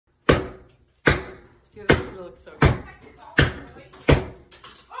Dude, this really looks so good.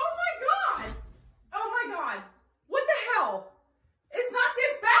 Oh my god! Oh my god! What the hell? It's not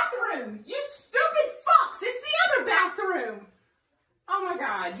this bathroom! You stupid fucks! It's the other bathroom! Oh my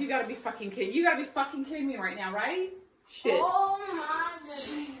god, you gotta be fucking kidding. You gotta be fucking kidding me right now, right? Shit. Oh my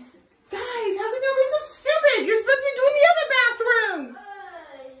goodness. Guys, how can you be so stupid? You're supposed to be doing the other bathroom!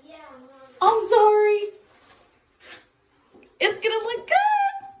 Yeah. I'm sorry. It's gonna look good!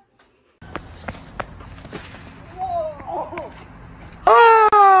 Oh!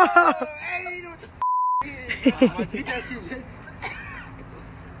 Hey, what the take that shit, just.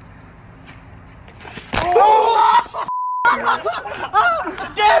 Oh!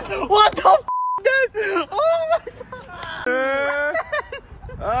 Yes! What the f? This? Oh my god!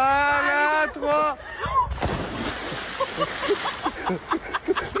 Ah, 3.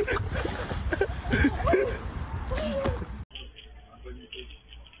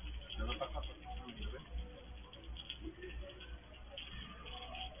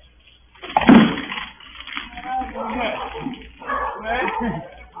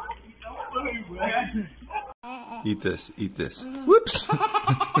 Eat this, eat this. Whoops!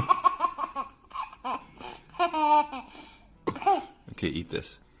 Okay, eat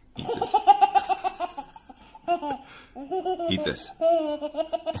this. Eat this. Eat this.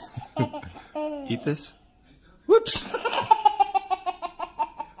 Eat this. Whoops!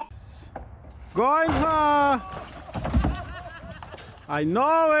 Going her! I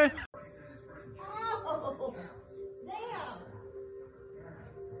know it!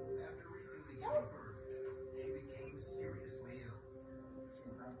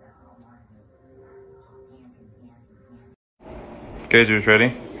 Okay, Zeus,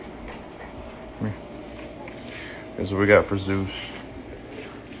 ready? Here's what we got for Zeus.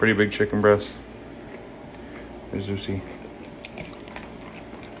 Pretty big chicken breast. Here's Zeusy.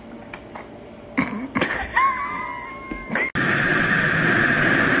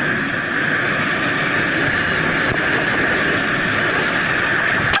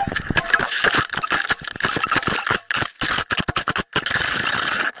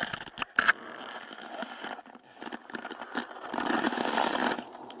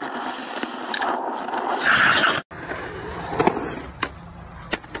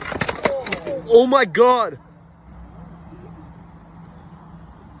 Oh my god!